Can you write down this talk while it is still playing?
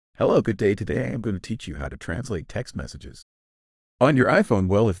Hello, good day. Today I am going to teach you how to translate text messages. On your iPhone,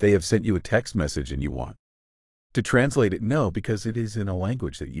 well, if they have sent you a text message and you want to translate it, no, because it is in a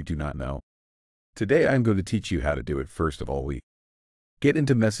language that you do not know. Today I'm going to teach you how to do it. First of all, we get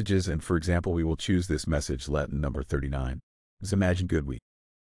into messages and, for example, we will choose this message, Latin number 39. Let's imagine good we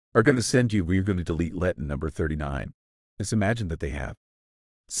are going to send you, we're going to delete Latin number 39. Let's imagine that they have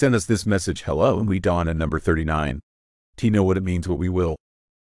sent us this message, hello, and we dawn on number 39. Do you know what it means? What we will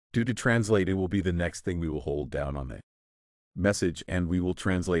do to translate it will be the next thing we will hold down on the message and we will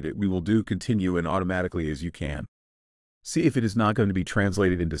translate it. We will do continue and automatically as you can. See if it is not going to be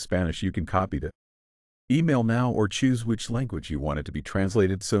translated into Spanish, you can copy the email now or choose which language you want it to be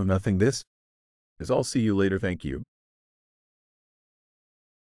translated. So nothing this is. I'll see you later. Thank you.